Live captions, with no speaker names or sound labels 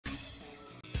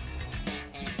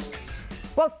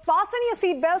Well, fasten your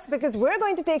seatbelts because we're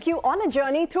going to take you on a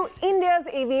journey through India's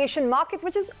aviation market,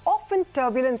 which is often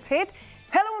turbulence hit.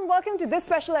 Hello and welcome to this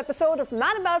special episode of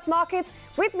Man About Markets.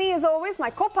 With me, as always, my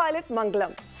co-pilot,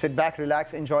 Mangalam. Sit back,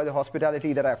 relax, enjoy the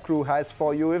hospitality that our crew has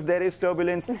for you. If there is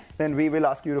turbulence, then we will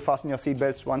ask you to fasten your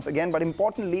seatbelts once again. But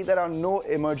importantly, there are no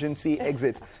emergency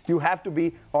exits. You have to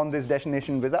be on this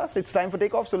destination with us. It's time for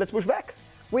takeoff, so let's push back.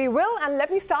 We will, and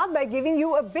let me start by giving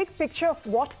you a big picture of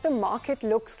what the market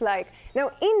looks like.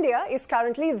 Now, India is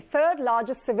currently the third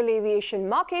largest civil aviation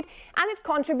market, and it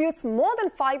contributes more than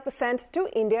 5% to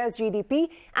India's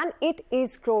GDP, and it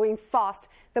is growing fast.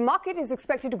 The market is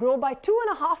expected to grow by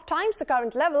 2.5 times the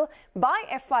current level by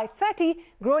FY30,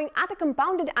 growing at a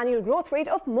compounded annual growth rate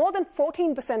of more than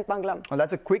 14%, Mangalam. Well,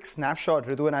 that's a quick snapshot,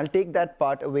 Ritu, and I'll take that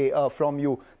part away from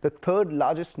you. The third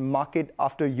largest market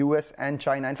after US and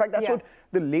China. In fact, that's what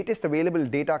the latest available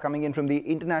data coming in from the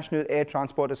International Air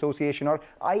Transport Association, or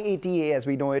IATA as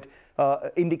we know it,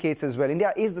 indicates as well.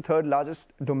 India is the third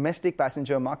largest domestic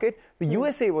passenger market. The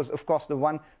USA was, of course, the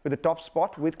one with the top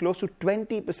spot with close to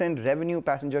 20% revenue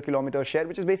passenger kilometer share,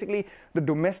 which is basically the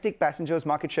domestic passengers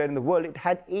market share in the world. It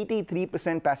had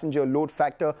 83% passenger load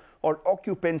factor, or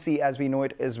occupancy as we know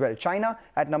it as well. China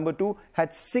at number 2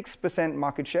 had 6%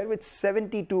 market share with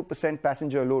 72%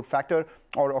 passenger load factor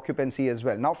or occupancy as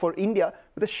well. Now for India,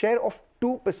 with a share of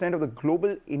 2% of the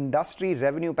global industry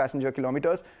revenue passenger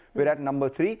kilometers, we're at number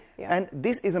 3. And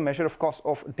this is a measure, of course,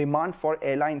 of demand for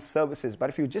airline services. But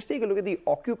if you just take a look at the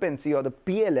occupancy, or the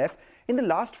PLF, in the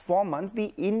last 4 months,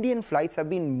 the Indian flights have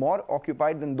been more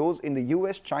occupied than those in the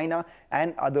US, China,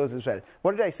 and others as well.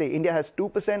 What did I say? India has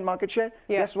 2% market share.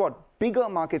 Guess what? Bigger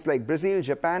markets like Brazil,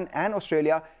 Japan, and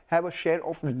Australia have a share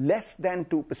of less than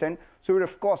 2%. So,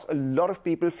 of course, a lot of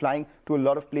people flying to a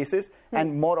lot of places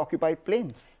and more occupied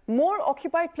planes. More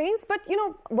occupied planes, but you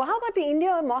know, how about the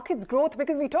India market's growth?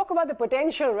 Because we talk about the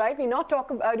potential, right? We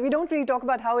don't really talk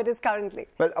about how it is currently.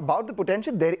 Well, about the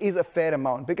potential, there is a fair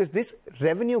amount, because this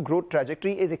revenue growth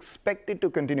trajectory is expected to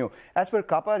continue. As per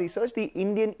CAPA research, the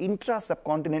Indian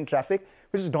intra-subcontinent traffic,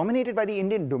 which is dominated by the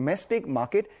Indian domestic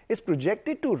market, is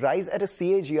projected to rise at a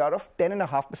CAGR of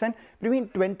 10.5% between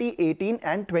 2018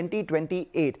 and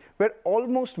 2028. We're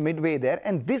almost midway there,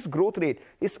 and this growth rate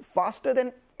is faster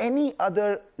than any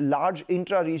other large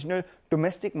intra-regional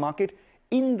domestic market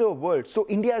in the world. So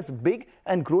India is big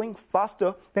and growing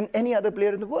faster than any other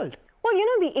player in the world. Well, you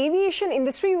know, the aviation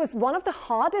industry was one of the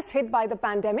hardest hit by the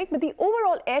pandemic, but the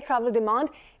overall air travel demand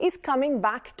is coming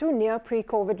back to near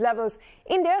pre-COVID levels.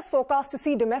 India is forecast to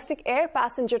see domestic air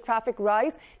passenger traffic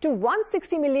rise to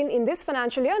 160 million in this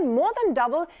financial year and more than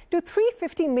double to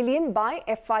 350 million by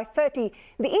FY30.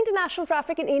 The international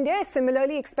traffic in India is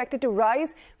similarly expected to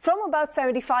rise from about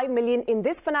 75 million in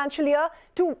this financial year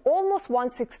to almost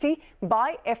 160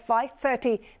 by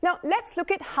FY30. Now, let's look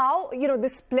at how, you know,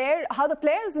 how the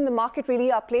players in the market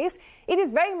really are placed. It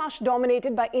is very much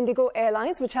dominated by Indigo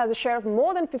Airlines, which has a share of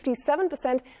more than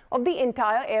 57% of the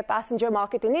entire air passenger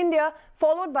market in India,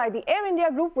 followed by the Air India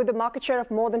Group with a market share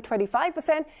of more than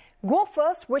 25%. Go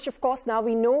First, which of course now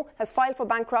we know has filed for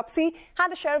bankruptcy,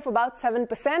 had a share of about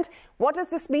 7%. What does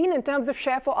this mean in terms of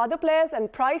share for other players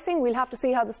and pricing? We'll have to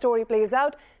see how the story plays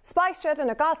out. SpiceJet and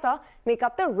Akasa make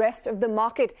up the rest of the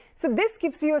market. So this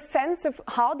gives you a sense of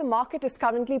how the market is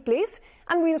currently placed,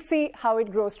 and we'll see how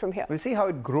it grows from here. We'll see how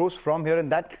it grows from here,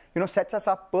 and that, you know, sets us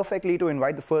up perfectly to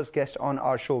invite the first guest on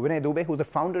our show. Vinay Dube, who's the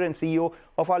founder and CEO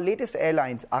of our latest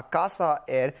airlines, Akasa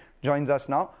Air, joins us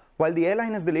now. While the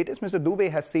airline is the latest, Mr.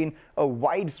 Dube has seen a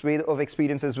wide swathe of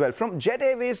experience as well. From Jet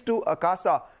Airways to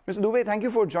Akasa. Mr. Dube, thank you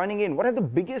for joining in. What have the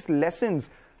biggest lessons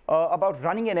about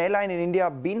running an airline in India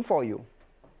been for you?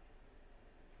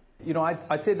 You know,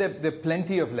 I'd say there are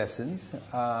plenty of lessons,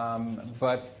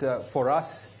 but for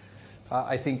us,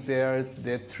 I think there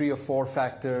are 3 or 4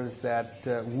 factors that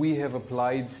we have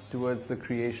applied towards the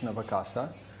creation of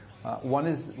Akasa. One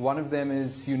of them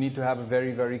is you need to have a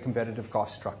very, very competitive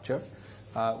cost structure.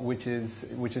 Which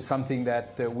is something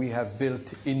that we have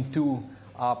built into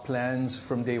our plans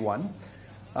from day one.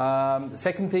 The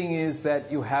second thing is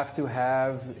that you have to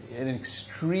have an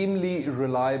extremely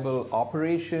reliable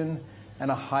operation and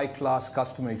a high-class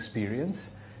customer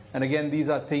experience. And again, these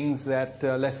are things that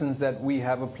lessons that we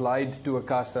have applied to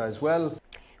Akasa as well.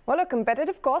 Well, a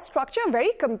competitive cost structure, a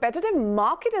very competitive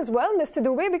market as well, Mr.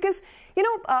 Dube, because, you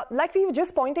know, like we were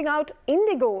just pointing out,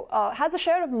 Indigo has a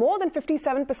share of more than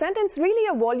 57%, and it's really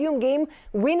a volume game,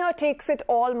 winner takes it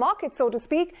all market, so to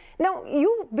speak. Now,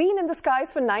 you've been in the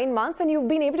skies for 9 months and you've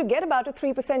been able to get about a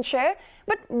 3% share.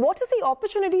 But what is the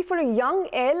opportunity for a young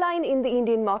airline in the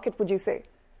Indian market, would you say?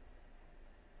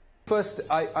 First,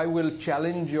 I will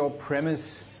challenge your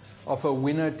premise of a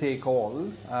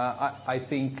winner-take-all. I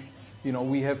think,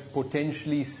 we have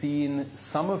potentially seen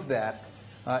some of that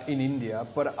in India,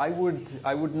 but I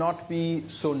would not be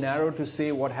so narrow to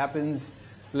say what happens,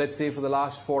 let's say, for the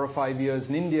last 4 or 5 years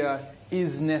in India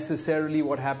is necessarily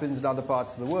what happens in other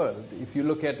parts of the world. If you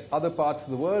look at other parts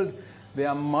of the world, there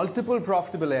are multiple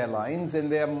profitable airlines,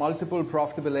 and there are multiple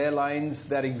profitable airlines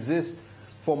that exist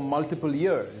for multiple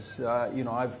years.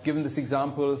 I've given this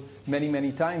example many,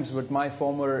 many times, but my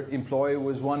former employer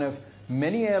was one of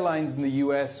many airlines in the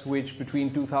US which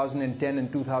between 2010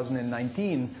 and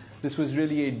 2019, this was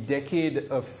really a decade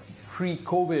of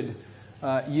pre-COVID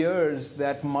years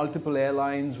that multiple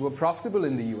airlines were profitable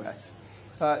in the US.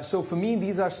 So for me,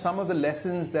 these are some of the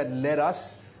lessons that led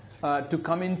us to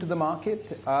come into the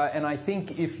market. And I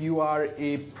think if you are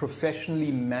a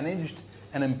professionally managed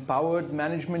and empowered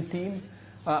management team,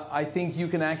 I think you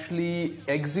can actually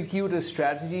execute a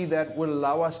strategy that will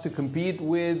allow us to compete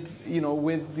with,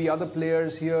 with the other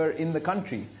players here in the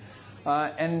country.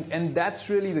 And that's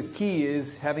really the key,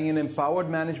 is having an empowered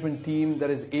management team that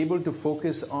is able to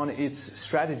focus on its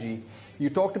strategy.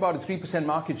 You talked about a 3%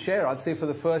 market share. I'd say for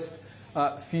the first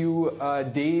few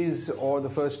days or the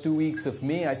first 2 weeks of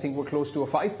May, I think we're close to a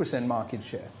 5% market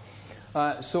share.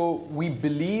 So we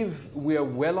believe we are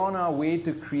well on our way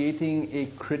to creating a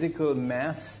critical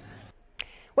mass.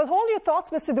 Well, hold your thoughts,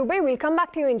 Mr. Dube. We'll come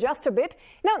back to you in just a bit.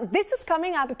 Now, this is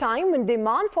coming at a time when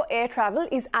demand for air travel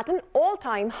is at an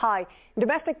all-time high.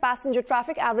 Domestic passenger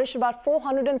traffic averaged about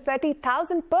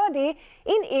 430,000 per day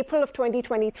in April of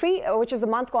 2023, which is the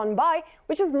month gone by,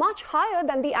 which is much higher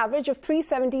than the average of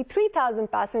 373,000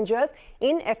 passengers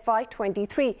in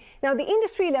FY23. Now, the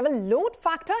industry-level load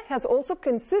factor has also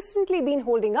consistently been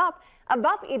holding up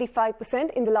above 85%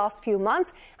 in the last few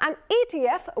months, and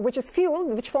ATF, which is fuel,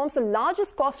 which forms the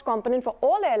largest cost component for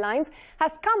all airlines,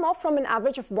 has come off from an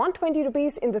average of 120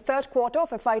 rupees in the third quarter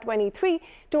of FY23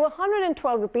 to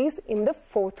 112 rupees in the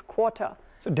fourth quarter.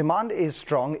 So demand is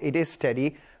strong, it is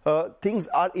steady. Things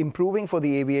are improving for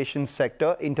the aviation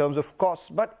sector in terms of costs,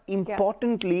 but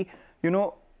importantly,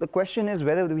 the question is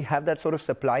whether we have that sort of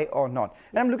supply or not.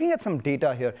 And I'm looking at some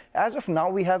data here. As of now,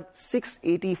 we have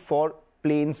 684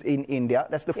 planes in India.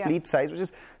 That's the fleet size, which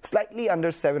is slightly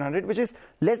under 700, which is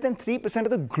less than 3%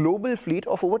 of the global fleet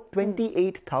of over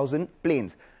 28,000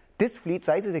 planes. This fleet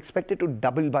size is expected to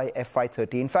double by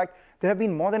FY30. In fact, there have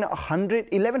been more than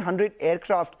 1,100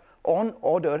 aircraft on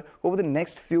order over the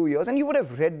next few years. And you would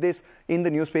have read this in the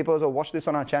newspapers or watched this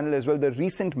on our channel as well, the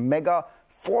recent mega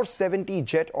 470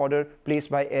 jet order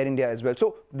placed by Air India as well.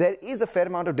 So there is a fair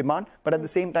amount of demand, but at the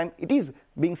same time, it is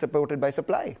being supported by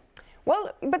supply.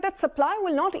 Well, but that supply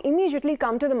will not immediately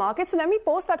come to the market. So let me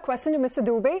pose that question to Mr.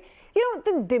 Dube.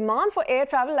 The demand for air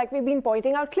travel, like we've been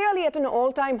pointing out, clearly at an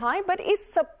all-time high. But is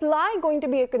supply going to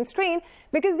be a constraint?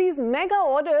 Because these mega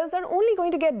orders are only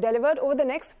going to get delivered over the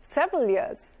next several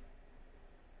years.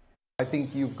 I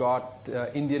think you've got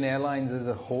Indian Airlines as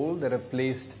a whole that have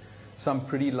placed some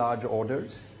pretty large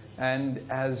orders. And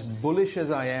as bullish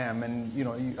as I am,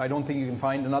 and I don't think you can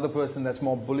find another person that's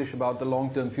more bullish about the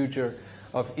long-term future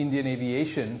of Indian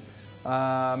aviation,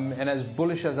 and as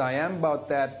bullish as I am about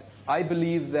that, I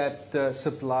believe that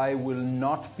supply will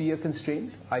not be a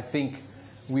constraint. I think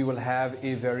we will have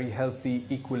a very healthy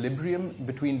equilibrium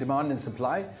between demand and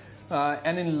supply,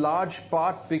 and in large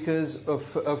part because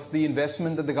of the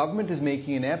investment that the government is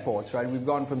making in airports. Right, we've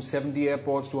gone from 70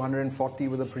 airports to 140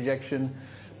 with a projection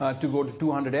to go to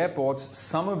 200 airports.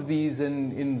 Some of these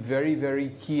in very, very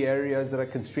key areas that are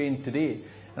constrained today.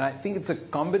 And I think it's a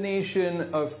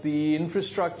combination of the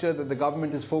infrastructure that the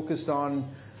government is focused on,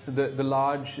 the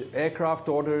large aircraft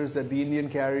orders that the Indian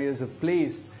carriers have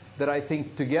placed, that I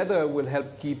think together will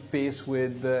help keep pace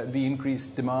with the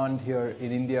increased demand here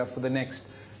in India for the next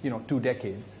 2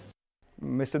 decades.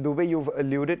 Mr. Dube, you've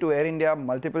alluded to Air India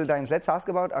multiple times. Let's ask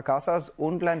about Akasa's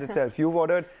own plans itself. You've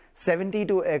ordered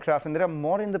 72 aircraft and there are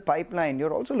more in the pipeline.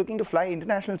 You're also looking to fly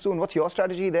international soon. What's your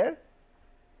strategy there?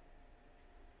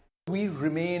 We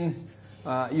remain,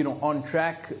 on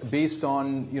track based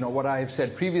on, what I have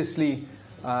said previously.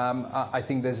 I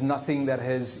think there's nothing that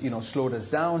has, slowed us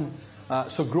down.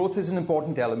 So growth is an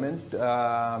important element,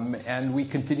 and we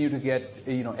continue to get,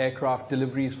 aircraft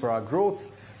deliveries for our growth.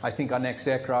 I think our next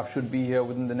aircraft should be here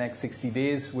within the next 60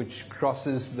 days, which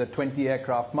crosses the 20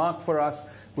 aircraft mark for us,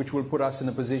 which will put us in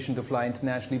a position to fly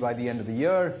internationally by the end of the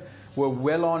year. We're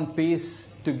well on pace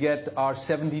to get our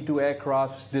 72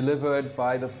 aircrafts delivered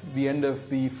by the end of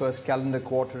the first calendar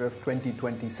quarter of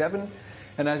 2027.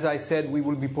 And as I said, we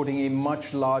will be putting a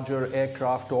much larger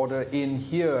aircraft order in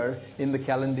here in the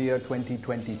calendar year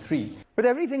 2023. With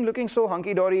everything looking so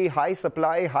hunky-dory, high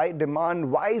supply, high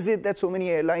demand, why is it that so many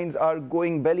airlines are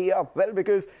going belly up? Well,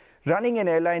 because running an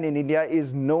airline in India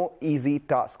is no easy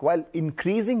task. While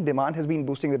increasing demand has been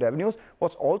boosting the revenues,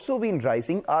 what's also been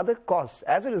rising are the costs,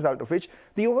 as a result of which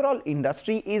the overall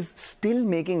industry is still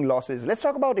making losses. Let's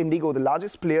talk about Indigo, the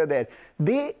largest player there.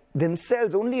 They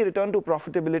themselves only returned to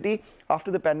profitability after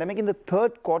the pandemic in the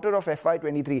third quarter of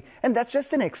FY23. And that's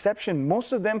just an exception.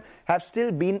 Most of them have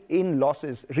still been in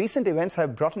losses. Recent events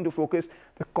have brought into focus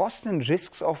the costs and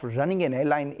risks of running an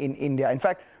airline in India. In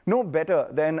fact, no better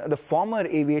than the former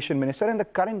aviation minister and the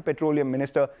current petroleum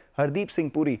minister, Hardeep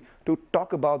Singh Puri, to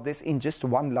talk about this in just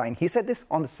one line. He said this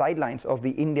on the sidelines of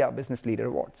the India Business Leader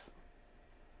Awards.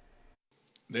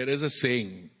 There is a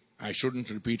saying, I shouldn't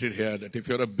repeat it here, that if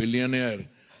you're a billionaire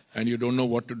and you don't know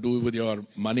what to do with your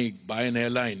money, buy an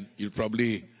airline, you'll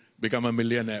probably become a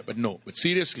millionaire. But no, but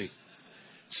seriously,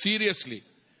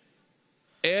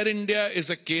 Air India is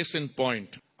a case in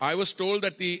point. I was told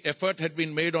that the effort had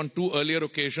been made on 2 earlier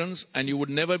occasions and you would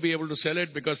never be able to sell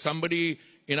it because somebody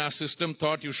in our system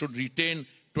thought you should retain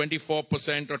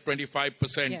 24% or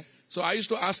 25%. Yes. So I used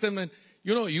to ask them,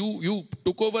 you know, you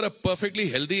took over a perfectly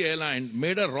healthy airline,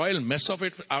 made a royal mess of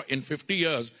it in 50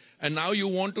 years, and now you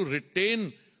want to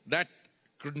retain that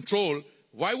control.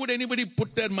 Why would anybody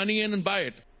put their money in and buy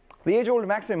it? The age-old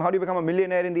maxim, how do you become a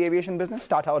millionaire in the aviation business?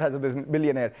 Start out as a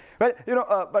billionaire. Well, you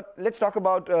know, but let's talk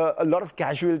about a lot of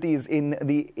casualties in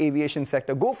the aviation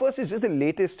sector. Go First is just the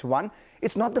latest one.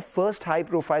 It's not the first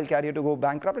high-profile carrier to go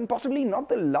bankrupt and possibly not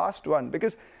the last one,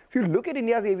 because if you look at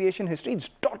India's aviation history, it's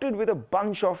dotted with a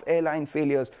bunch of airline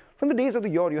failures. From the days of the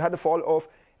yore, you had the fall of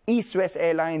East-West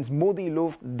Airlines, Modi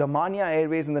Luft, Damania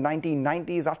Airways in the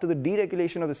 1990s after the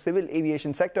deregulation of the civil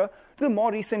aviation sector, to the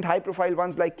more recent high-profile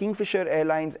ones like Kingfisher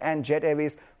Airlines and Jet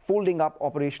Airways folding up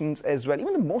operations as well.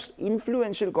 Even the most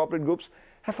influential corporate groups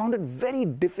have found it very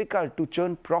difficult to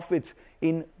churn profits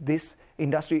in this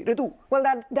industry. Ritu. Well,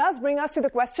 that does bring us to the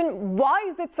question, why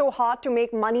is it so hard to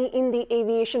make money in the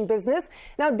aviation business?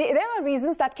 Now, there are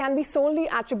reasons that can be solely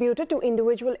attributed to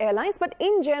individual airlines, but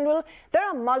in general, there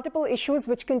are multiple issues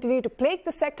which continue to plague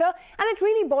the sector, and it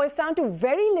really boils down to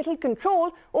very little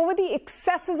control over the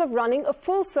excesses of running a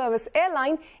full-service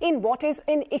airline in what is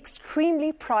an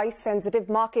extremely price-sensitive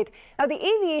market. Now, the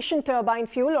aviation turbine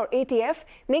fuel, or ATF,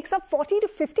 makes up 40 to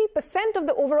 50% of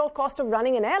the overall cost of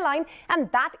running an airline,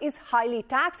 and that is highly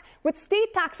taxed, with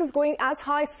state taxes going as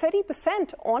high as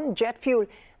 30% on jet fuel.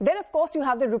 Then, of course, you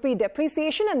have the rupee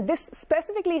depreciation, and this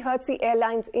specifically hurts the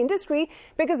airlines industry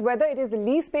because whether it is the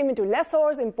lease payment to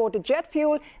lessors, imported jet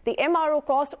fuel, the MRO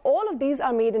cost, all of these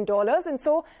are made in dollars, and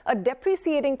so a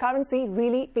depreciating currency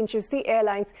really pinches the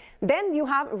airlines. Then you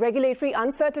have regulatory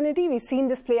uncertainty. We've seen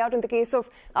this play out in the case of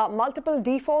multiple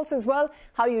defaults as well,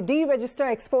 how you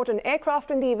deregister, export an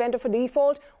aircraft in the event of a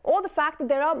default, or the fact that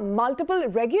there are multiple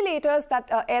regulators that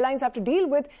airlines have to deal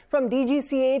with, from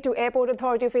DGCA to Airport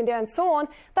Authority of India and so on.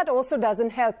 That also doesn't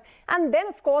help. And then,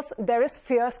 of course, there is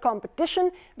fierce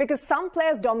competition because some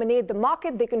players dominate the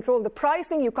market. They control the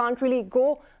pricing. You can't really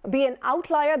go be an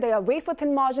outlier. There are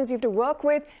wafer-thin margins you have to work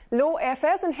with, low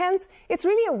airfares, and hence it's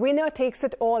really a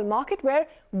winner-takes-it-all market where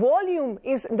volume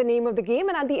is the name of the game.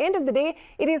 And at the end of the day,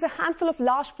 it is a handful of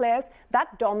large players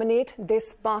that dominate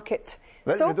this market.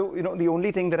 Well, Ritu, you know, the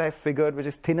only thing that I figured, which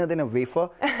is thinner than a wafer,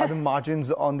 are the margins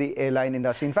on the airline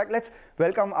industry. In fact, let's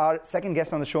welcome our second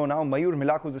guest on the show now, Mayur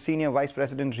Milak, who's the Senior Vice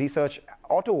President, Research,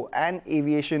 Auto and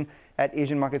Aviation at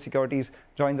Asian Market Securities,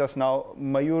 joins us now.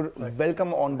 Mayur,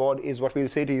 welcome on board is what we'll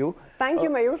say to you. Thank you,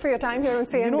 Mayur, for your time here on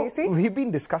CNBC. You know, we've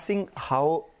been discussing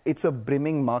how it's a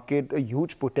brimming market, a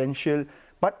huge potential,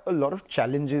 but a lot of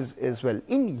challenges as well.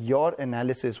 In your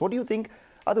analysis, what do you think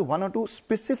are the 1 or 2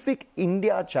 specific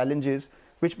India challenges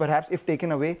which perhaps, if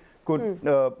taken away, could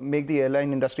make the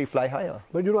airline industry fly higher?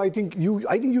 But you know, I think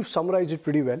you've summarized it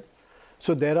pretty well.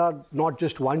 So there are not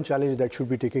just one challenge that should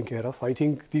be taken care of. I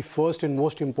think the first and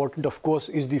most important, of course,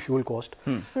 is the fuel cost.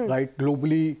 Right?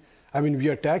 Globally, I mean, we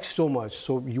are taxed so much,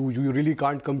 so you really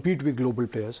can't compete with global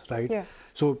players, right? Yeah.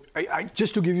 So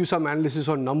just to give you some analysis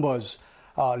on numbers,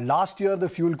 last year the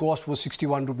fuel cost was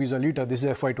 61 rupees a litre. This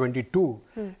is FY22.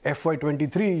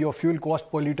 FY23, your fuel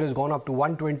cost per litre has gone up to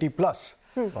 120 plus.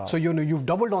 Wow. So you know, you've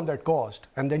doubled on that cost,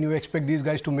 and then you expect these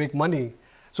guys to make money.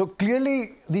 So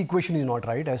clearly the equation is not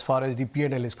right as far as the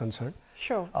P&L is concerned.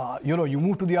 Sure. You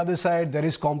move to the other side, there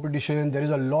is competition, there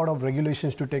is a lot of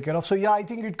regulations to take care of. So yeah, I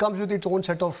think it comes with its own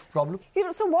set of problems.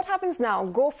 So what happens now?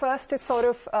 Go First is sort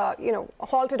of,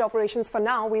 halted operations for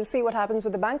now. We'll see what happens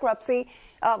with the bankruptcy.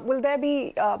 Will there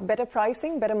be better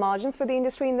pricing, better margins for the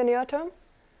industry in the near term?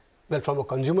 Well, from a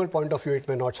consumer point of view, it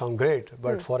may not sound great,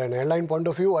 but for an airline point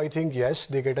of view, I think, yes,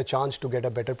 they get a chance to get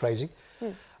a better pricing.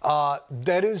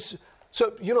 There is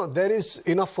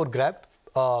enough for grab.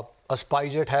 A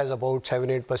SpiceJet has about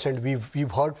 7-8%.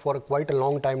 We've heard for quite a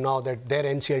long time now that their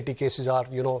NCLT cases are,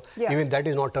 even that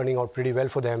is not turning out pretty well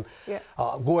for them.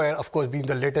 Go Air, of course, being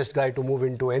the latest guy to move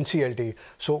into NCLT.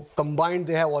 So combined,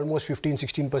 they have almost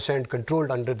 15-16%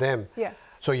 controlled under them.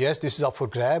 So yes, this is up for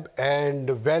grab.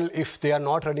 And well, if they are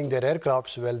not running their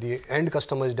aircrafts, well, the end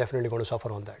customer is definitely going to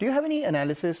suffer on that. Do you have any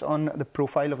analysis on the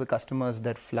profile of the customers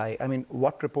that fly? I mean,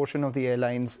 what proportion of the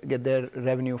airlines get their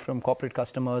revenue from corporate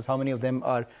customers? How many of them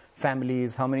are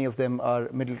families? How many of them are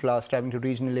middle class traveling to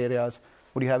regional areas?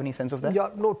 Would you have any sense of that? Yeah,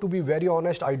 no, to be very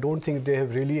honest, I don't think they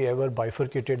have really ever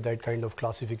bifurcated that kind of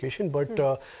classification. But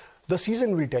the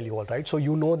season will tell you all, right? So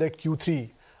you know that Q3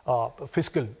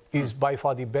 fiscal is by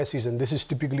far the best season. This is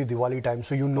typically Diwali time.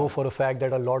 So you know for a fact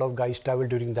that a lot of guys travel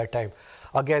during that time.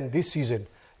 Again, this season,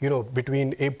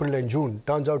 between April and June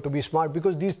turns out to be smart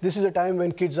because this is a time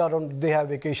when kids are they have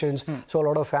vacations. So a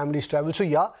lot of families travel. So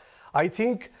yeah, I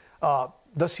think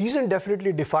the season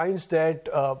definitely defines that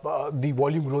the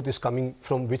volume growth is coming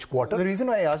from which quarter. The reason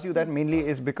why I asked you that mainly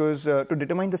is because to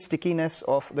determine the stickiness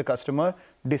of the customer,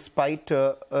 despite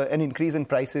an increase in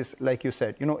prices, like you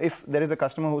said, if there is a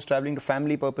customer who's traveling to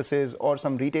family purposes or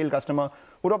some retail customer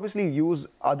would obviously use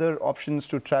other options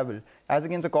to travel, as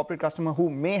against a corporate customer who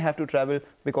may have to travel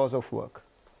because of work.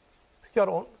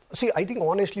 See, I think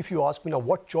honestly, if you ask me now,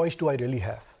 what choice do I really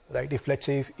have, right? If let's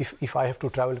say if I have to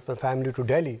travel with my family to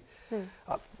Delhi,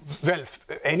 well,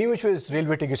 any which ways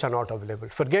railway tickets are not available.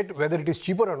 Forget whether it is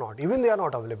cheaper or not. Even they are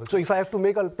not available. So if I have to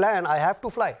make a plan, I have to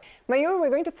fly. Mayur, we're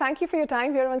going to thank you for your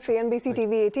time here on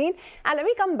CNBC-TV18. And let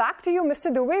me come back to you,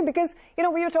 Mr. Dube, because,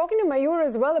 we were talking to Mayur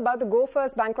as well about the Go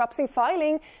First bankruptcy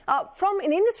filing. From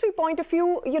an industry point of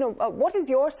view, what is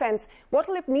your sense? What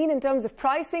will it mean in terms of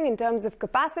pricing, in terms of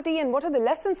capacity, and what are the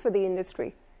lessons for the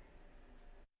industry?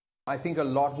 I think a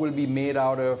lot will be made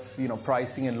out of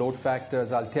pricing and load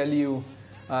factors. I'll tell you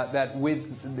that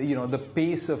with the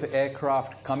pace of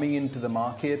aircraft coming into the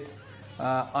market,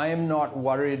 I am not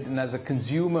worried, and as a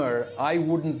consumer, I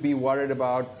wouldn't be worried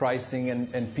about pricing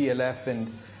and PLF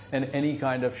and any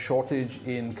kind of shortage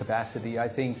in capacity. I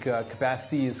think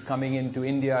capacity is coming into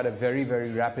India at a very,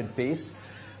 very rapid pace.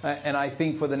 And I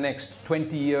think for the next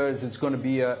 20 years, it's going to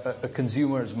be a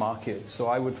consumer's market. So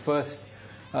I would first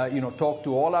talk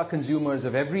to all our consumers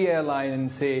of every airline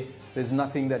and say there's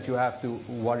nothing that you have to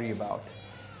worry about.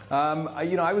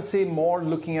 I would say more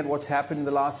looking at what's happened in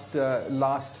the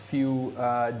last few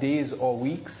days or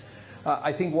weeks.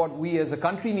 I think what we as a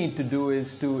country need to do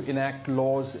is to enact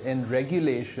laws and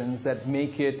regulations that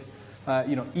make it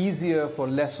easier for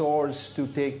lessors to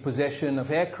take possession of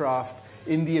aircraft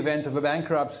in the event of a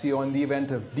bankruptcy or in the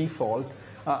event of default.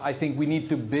 I think we need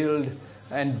to build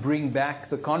and bring back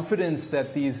the confidence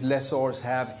that these lessors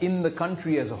have in the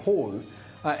country as a whole.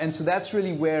 And so that's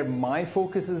really where my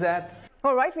focus is at.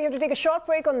 All right, we have to take a short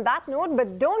break on that note,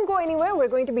 but don't go anywhere. We're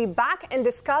going to be back and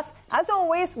discuss, as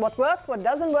always, what works, what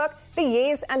doesn't work, the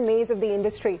yays and mays of the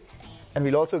industry. And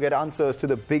we'll also get answers to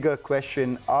the bigger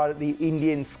question, are the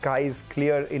Indian skies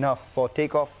clear enough for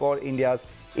takeoff for India's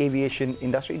aviation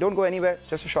industry? Don't go anywhere,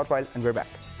 just a short while and we're back.